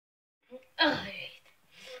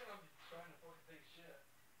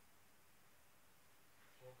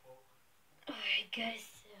Alright guys,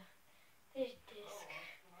 so this disc.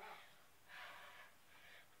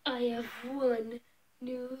 I have one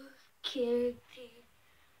new character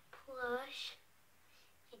plush.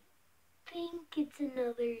 I think it's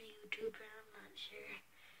another YouTuber, I'm not sure.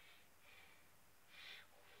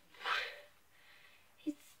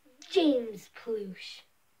 It's James Plush.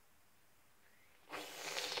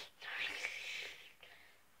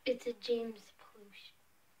 It's a James Plush.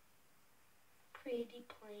 Pretty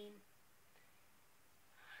plain.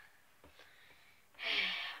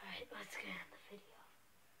 Alright, let's get on the video.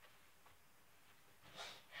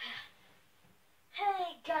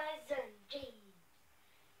 Hey guys, I'm James.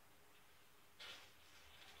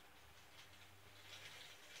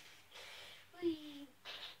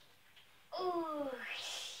 Oh,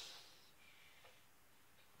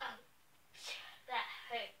 ouch, that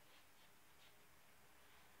hurt.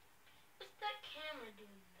 What's that camera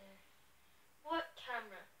doing there? What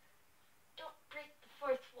camera? Don't break the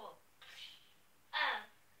fourth wall. Ah.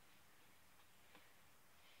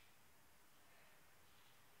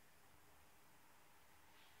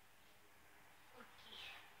 Okay.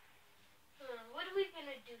 What are we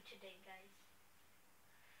gonna do today, guys?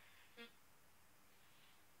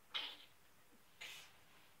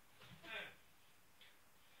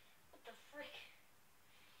 What the frick?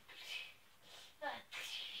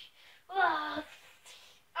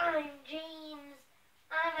 I'm James.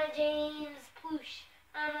 I'm a James Plush.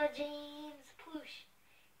 I'm a James Plush.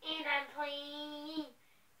 And I'm playing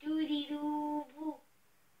Doody-Doo-Boo.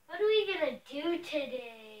 What are we gonna do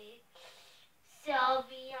today?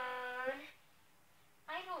 Sylveon?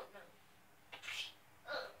 I don't know.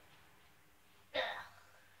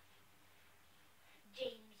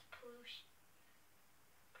 James Plush.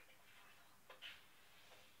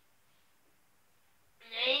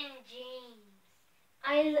 I'm James.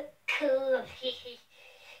 I look cool.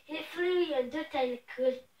 Fluvian, don't I look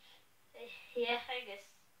cool? Yeah, I guess.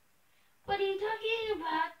 What are you talking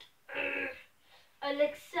about? I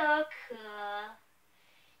look so cool.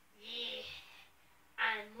 Yeah.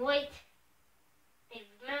 I'm white. I have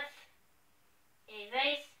a mouth. I have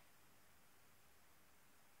eyes.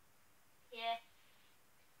 Yeah.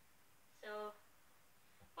 So,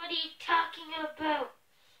 what are you talking about?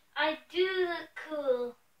 I do look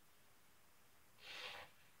cool.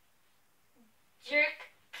 Jerk.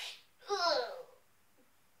 Ugh.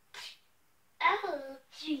 Oh,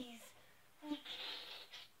 jeez. I'm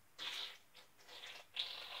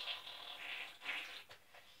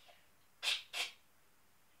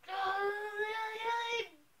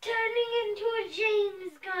turning into a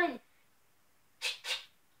James gun.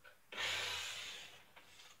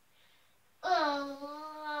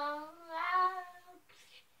 Oh,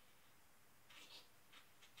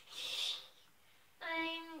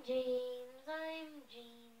 I'm James. I'm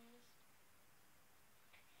James.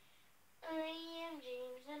 I am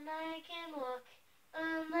James, and I can walk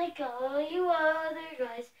unlike all you other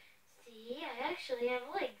guys. See, I actually have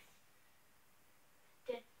legs.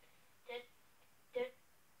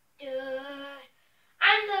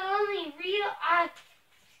 I'm the only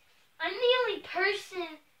I'm the only person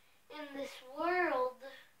in this world,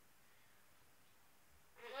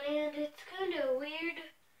 and it's kind of weird.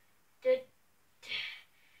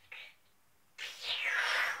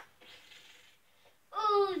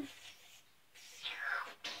 Oh,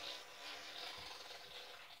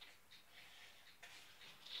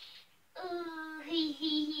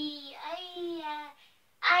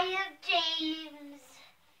 I am James.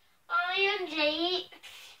 I am James.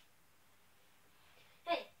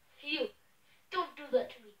 Hey, you! Don't do that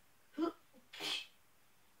to me.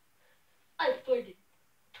 I farted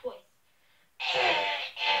twice.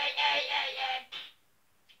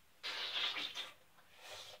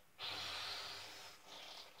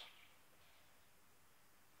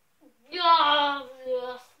 Yeah,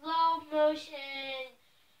 slow motion.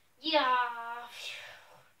 Yeah.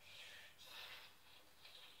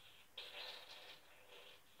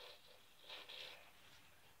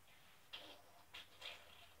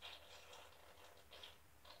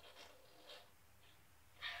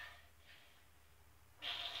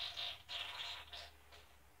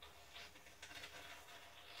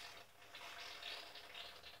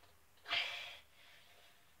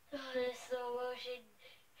 Oh, this slow motion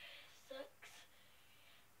sucks.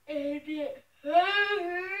 And it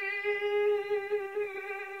hurts.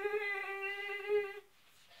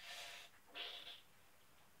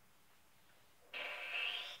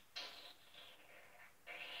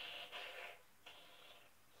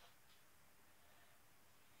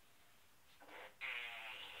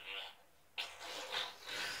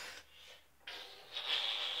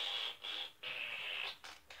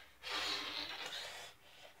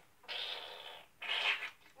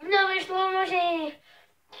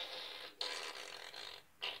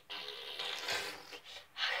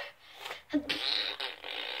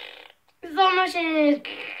 motion.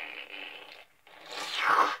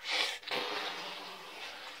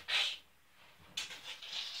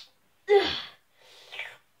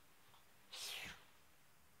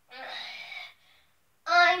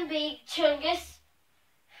 I'm Big Chungus.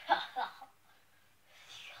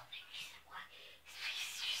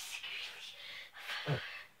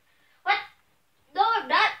 What? No, I'm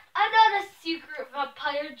not. I'm not a secret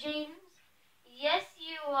vampire, James. Yes,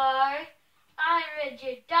 you are. I read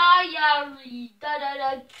your diary. Da da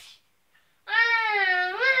da.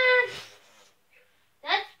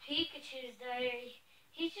 That's Pikachu's diary.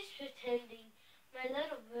 He's just pretending. My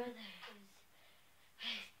little brother is.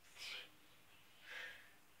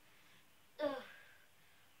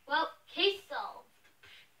 Well, case solved.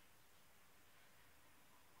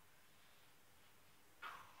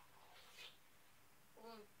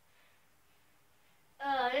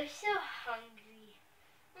 I'm so hungry.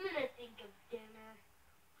 I'm gonna think of dinner.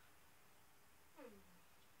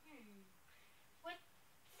 What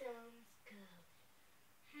sounds good?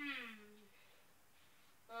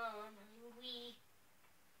 I'm hungry.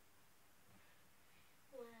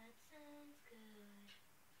 What sounds good?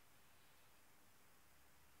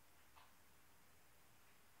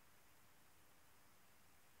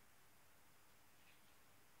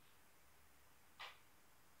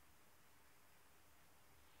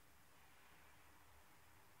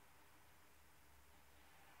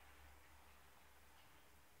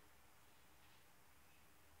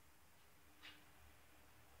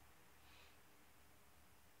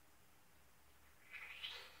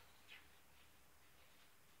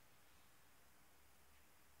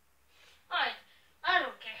 I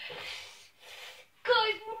don't care.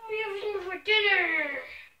 Guys, what are we having for dinner?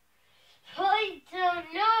 I don't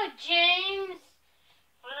know, James.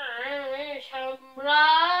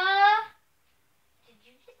 Did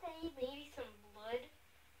you just say maybe some blood?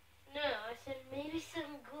 No, I said maybe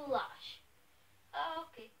some goulash. Oh,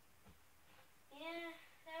 okay. Yeah,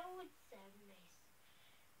 that would sound nice.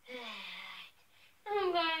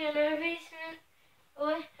 I'm going in our basement.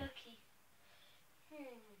 What? Okay.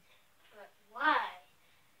 But why?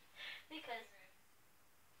 Because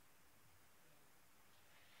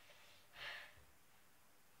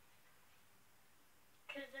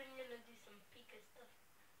I'm gonna do some Pika stuff.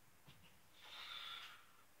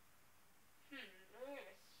 I'm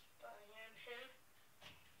gonna spy on him.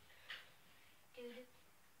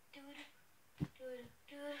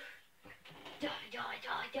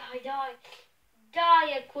 Die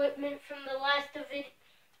equipment from the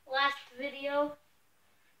last video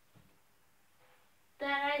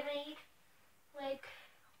that I made like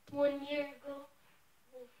 1 year ago.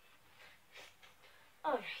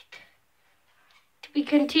 Alright. To be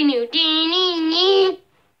continued. Jingle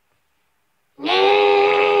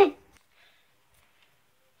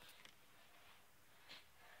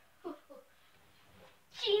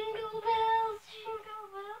bells,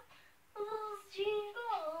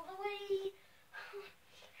 jingle all the way.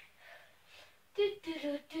 Do do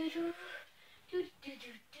do do do. Do do do do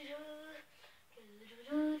do. Do do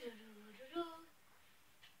do do do do.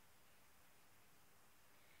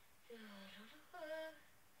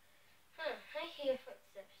 I hear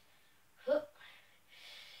footsteps. Huh.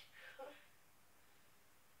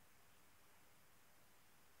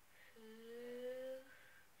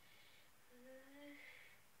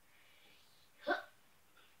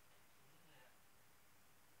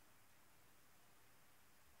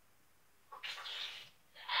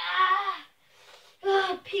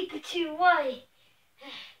 Pikachu, why?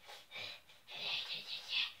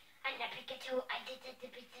 I'm not Pikachu. I did it.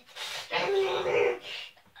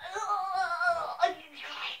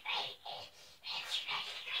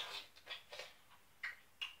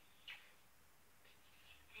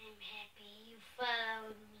 I'm happy you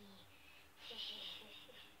followed me.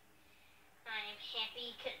 I'm happy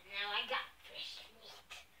because now I got fresh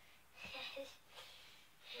meat.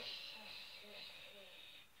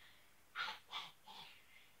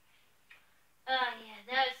 Oh yeah,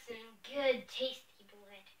 that was some good tasty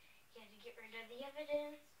blood. You had to get rid of the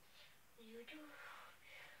evidence. You do.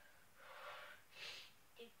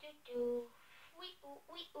 Do do do. Wee oo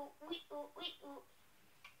wee oo wee oo wee oo.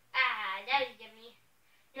 Ah, that was yummy.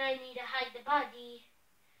 Now I need to hide the body.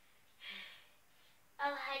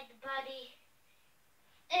 I'll hide the body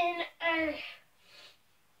in a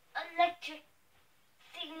electric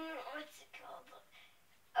thing. What's it called?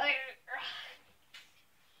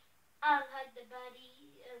 I'll hide the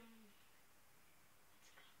body in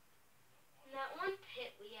that one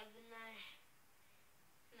pit we have in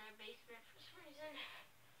our basement for some reason.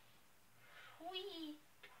 Wee.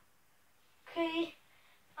 Okay,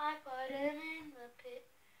 I put him in the pit.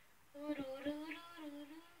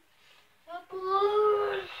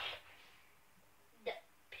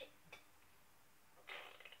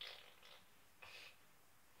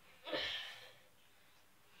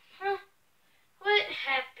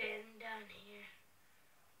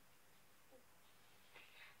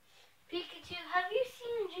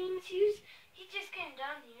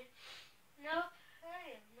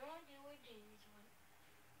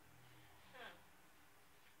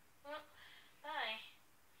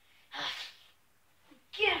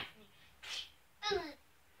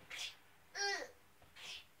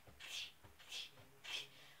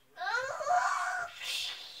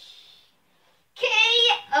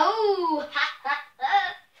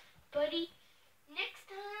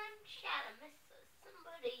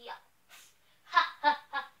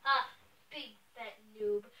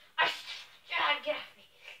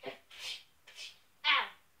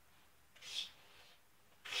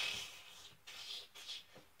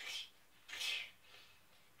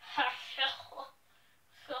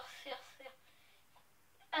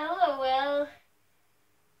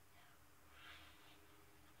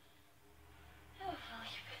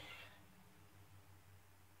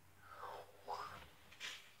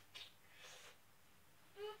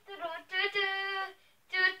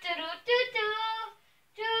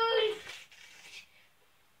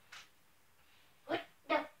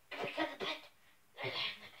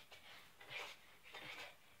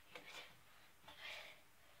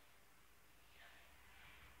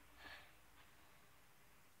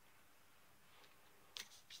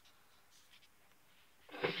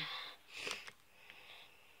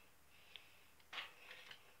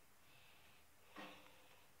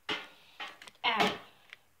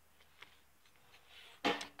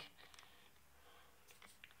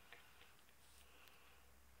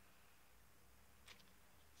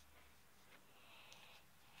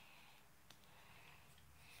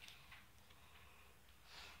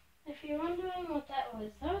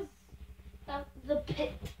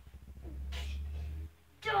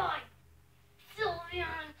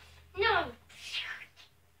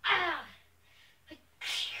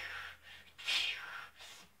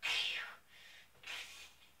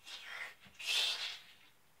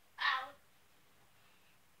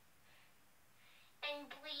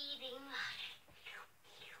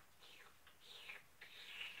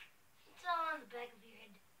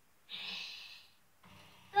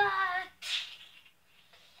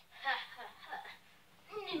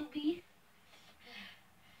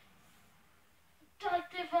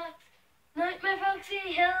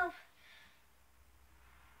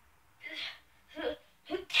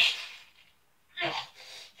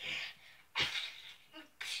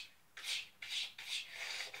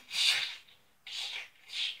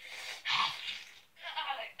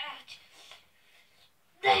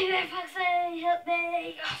 Baby, Foxy, help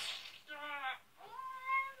me.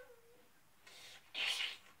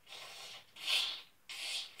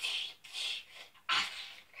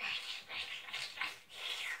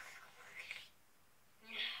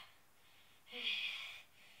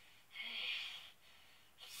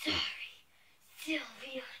 Sorry,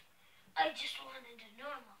 Sylvia. I just wanted a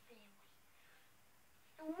normal family.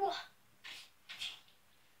 What?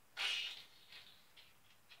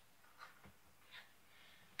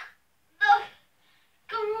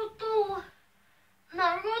 Naruto!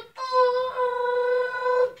 Naruto!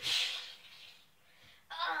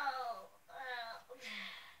 Oh,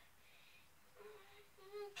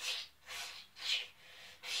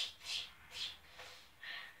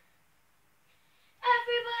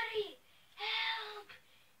 everybody, help!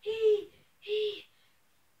 He,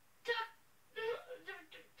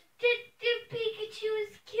 Pikachu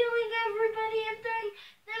is killing everybody and throwing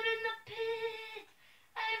them in the pit.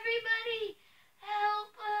 Everybody,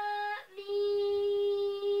 help me!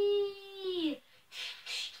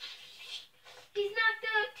 He's knocked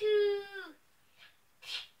out too.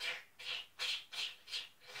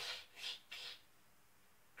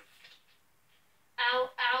 Ow,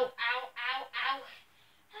 ow, ow, ow, ow.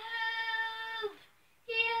 Help!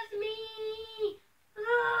 He has me!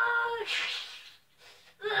 Look!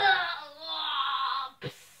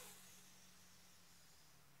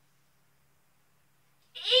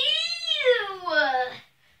 Ew!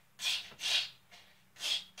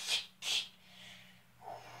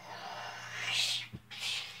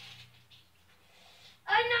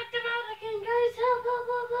 I knocked him out again, guys! Help, help,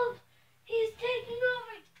 help, help! He's taking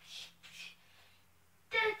over!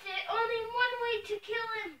 That's it! Only one way to kill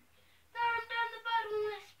him! Throw him down the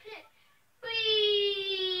bottomless pit!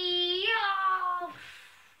 Whee! Oh!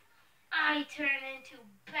 I turn into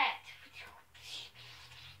Bat.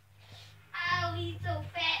 Oh, he's so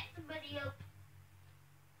fat. Somebody help.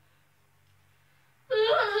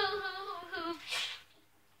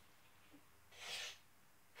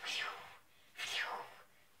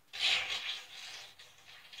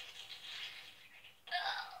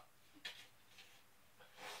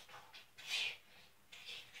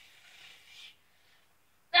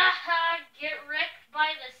 Get wrecked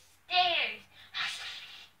by the stairs.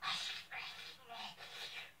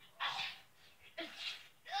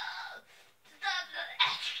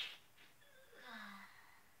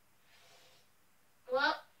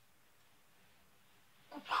 Well,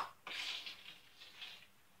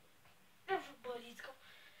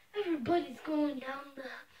 everybody's going down the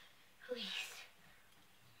police.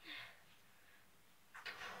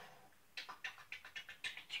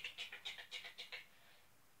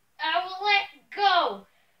 I will let go.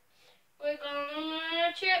 We're going on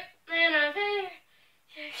a trip and a fair.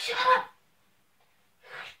 Shut up.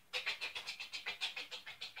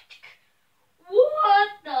 What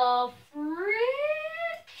the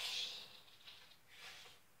frick?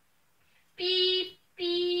 Beep,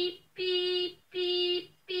 beep, beep,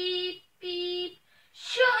 beep, beep, beep.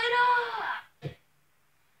 Shut up!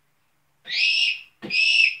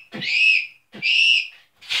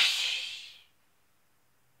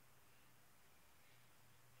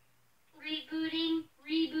 Rebooting,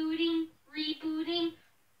 rebooting, rebooting.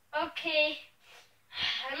 Okay,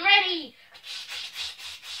 I'm ready.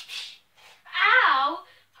 Ow!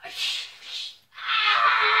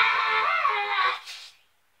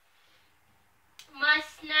 My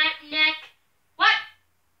snack neck. What?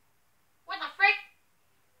 What the frick?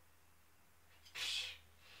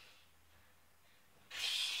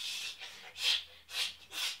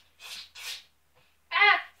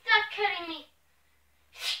 Ah! Stop cutting me.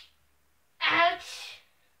 Ouch.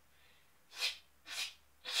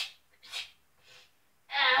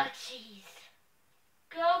 Ouchies.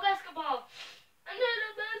 Go basketball.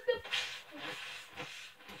 Another basketball.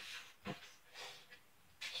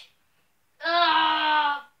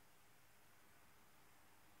 Ah!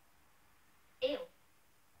 Ew.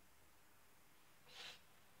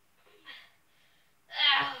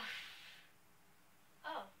 Ow.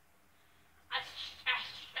 Oh.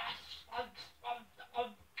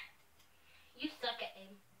 You suck at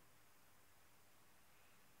aim.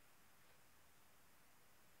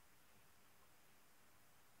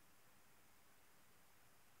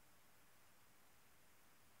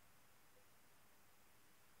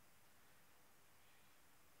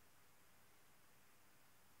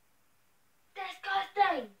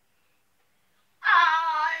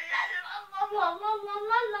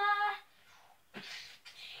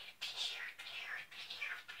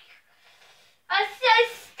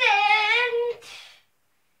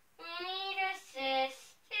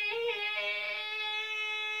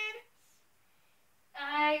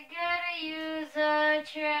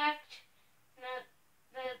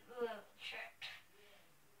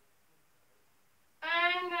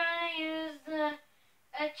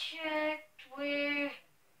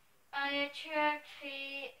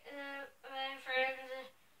 my friends,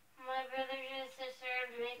 my brothers and sisters,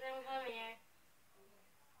 make them come here.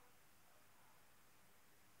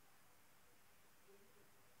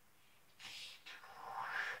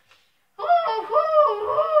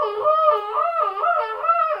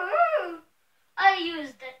 I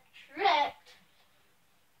used the trick.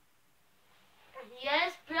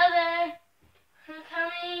 Yes, brother. I'm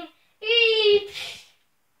coming. Eat.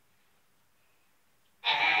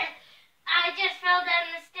 I just fell down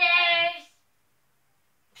the stairs.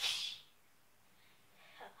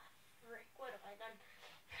 Oh, frick, what have I done?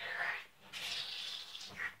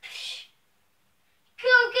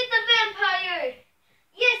 Go get the vampire.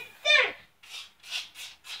 Yes, sir.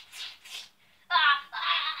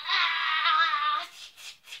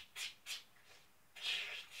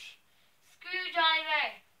 Screwdriver.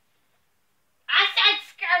 I said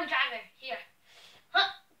screwdriver. Here. Huh.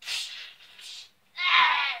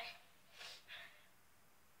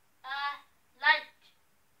 Lunch.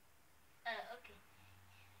 Okay.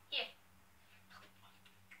 Here.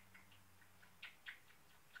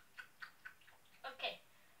 Okay.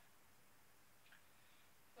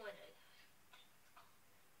 What are those?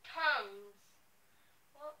 Tongues.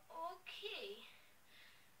 Well, okay.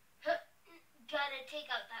 Huh. Gotta take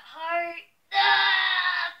out that heart.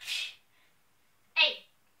 Hey,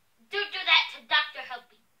 don't do that to Dr.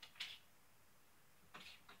 Helpy.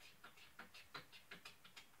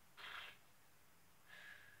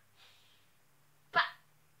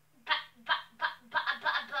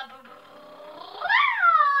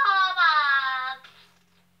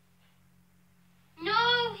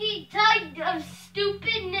 No, he died of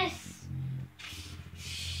stupidness.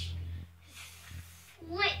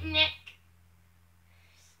 Slit neck.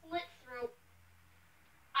 Slit throat.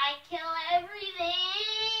 I kill everything.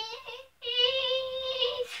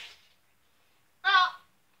 Oh,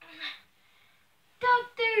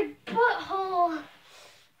 Dr. Butthole.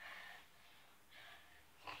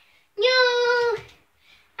 No,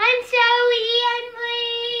 I'm sorry, I'm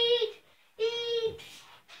late. Eat.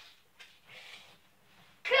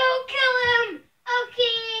 Go kill him.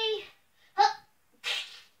 Okay. Huh.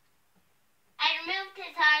 I removed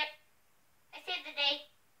his heart. I saved the day.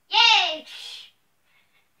 Yay!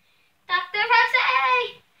 Dr.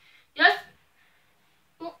 Foxy! Yes?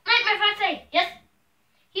 Nightmare Foxy! Yes?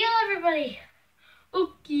 Heal everybody.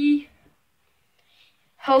 Okay.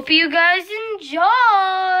 Hope you guys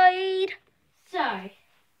enjoyed. Sorry.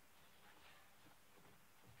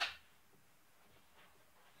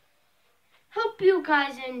 Hope you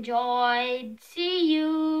guys enjoyed. See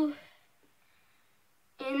you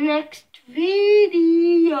in next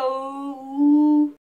video.